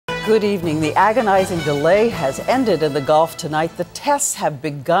Good evening. The agonizing delay has ended in the Gulf tonight. The tests have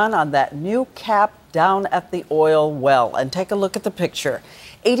begun on that new cap down at the oil well. And take a look at the picture.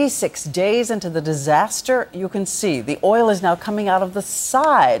 86 days into the disaster, you can see the oil is now coming out of the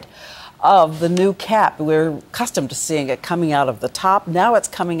side of the new cap. We're accustomed to seeing it coming out of the top. Now it's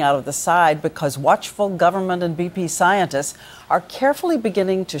coming out of the side because watchful government and BP scientists are carefully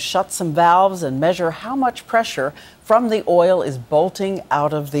beginning to shut some valves and measure how much pressure from the oil is bolting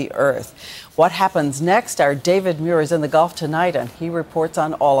out of the earth. What happens next? Our David Muir is in the Gulf tonight, and he reports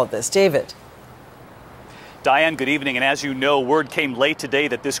on all of this. David. Diane, good evening. And as you know, word came late today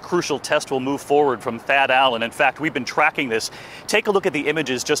that this crucial test will move forward from Thad Allen. In fact, we've been tracking this. Take a look at the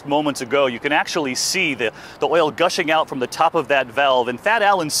images just moments ago. You can actually see the oil gushing out from the top of that valve. And Thad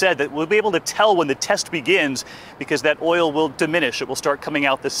Allen said that we'll be able to tell when the test begins because that oil will diminish. It will start coming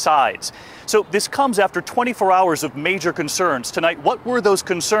out the sides. So this comes after 24 hours of major concerns. Tonight, what were those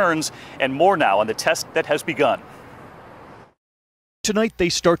concerns? And more now on the test that has begun. Tonight, they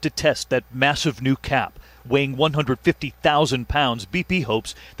start to test that massive new cap. Weighing 150,000 pounds, BP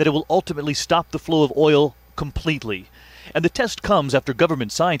hopes that it will ultimately stop the flow of oil completely. And the test comes after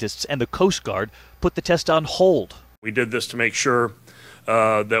government scientists and the Coast Guard put the test on hold. We did this to make sure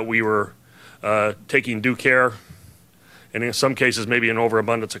that we were taking due care, and in some cases maybe an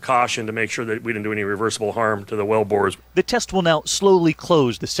overabundance of caution to make sure that we didn't do any reversible harm to the well bores. The test will now slowly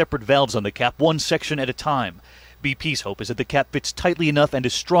close the separate valves on the cap, one section at a time. BP's hope is that the cap fits tightly enough and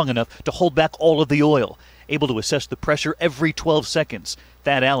is strong enough to hold back all of the oil, able to assess the pressure every 12 seconds.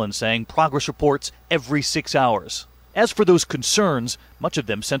 Thad Allen saying progress reports every 6 hours. As for those concerns, much of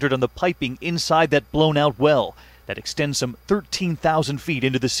them centered on the piping inside that blown-out well that extends some 13,000 feet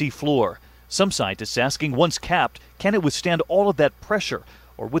into the sea floor. Some scientists asking, once capped, can it withstand all of that pressure,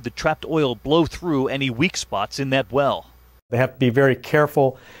 or would the trapped oil blow through any weak spots in that well? They have to be very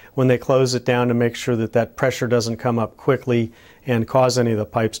careful when they close it down to make sure that that pressure doesn't come up quickly and cause any of the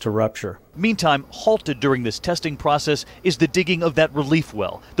pipes to rupture. Meantime, halted during this testing process is the digging of that relief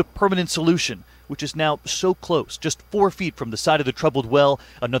well, the permanent solution, which is now so close, just 4 feet from the side of the troubled well,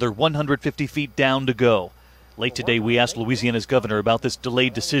 another 150 feet down to go. Late today, we asked Louisiana's governor about this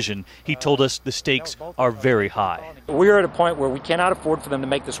delayed decision. He told us the stakes are very high. We're at a point where we cannot afford for them to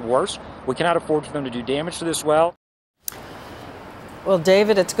make this worse. We cannot afford for them to do damage to this well. Well,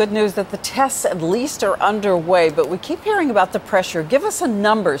 David, it's good news that the tests at least are underway, but we keep hearing about the pressure. Give us a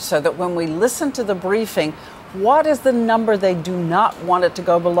number so that when we listen to the briefing, what is the number they do not want it to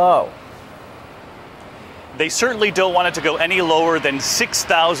go below? They certainly don't want it to go any lower than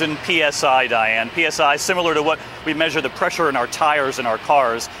 6,000 PSI, Diane. PSI similar to what we measure the pressure in our tires in our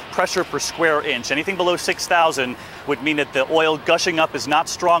cars, pressure per square inch. Anything below 6,000 would mean that the oil gushing up is not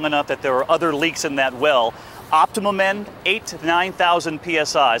strong enough, that there are other leaks in that well. Optimum end, 8,000 to 9,000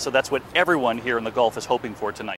 PSI. So that's what everyone here in the Gulf is hoping for tonight.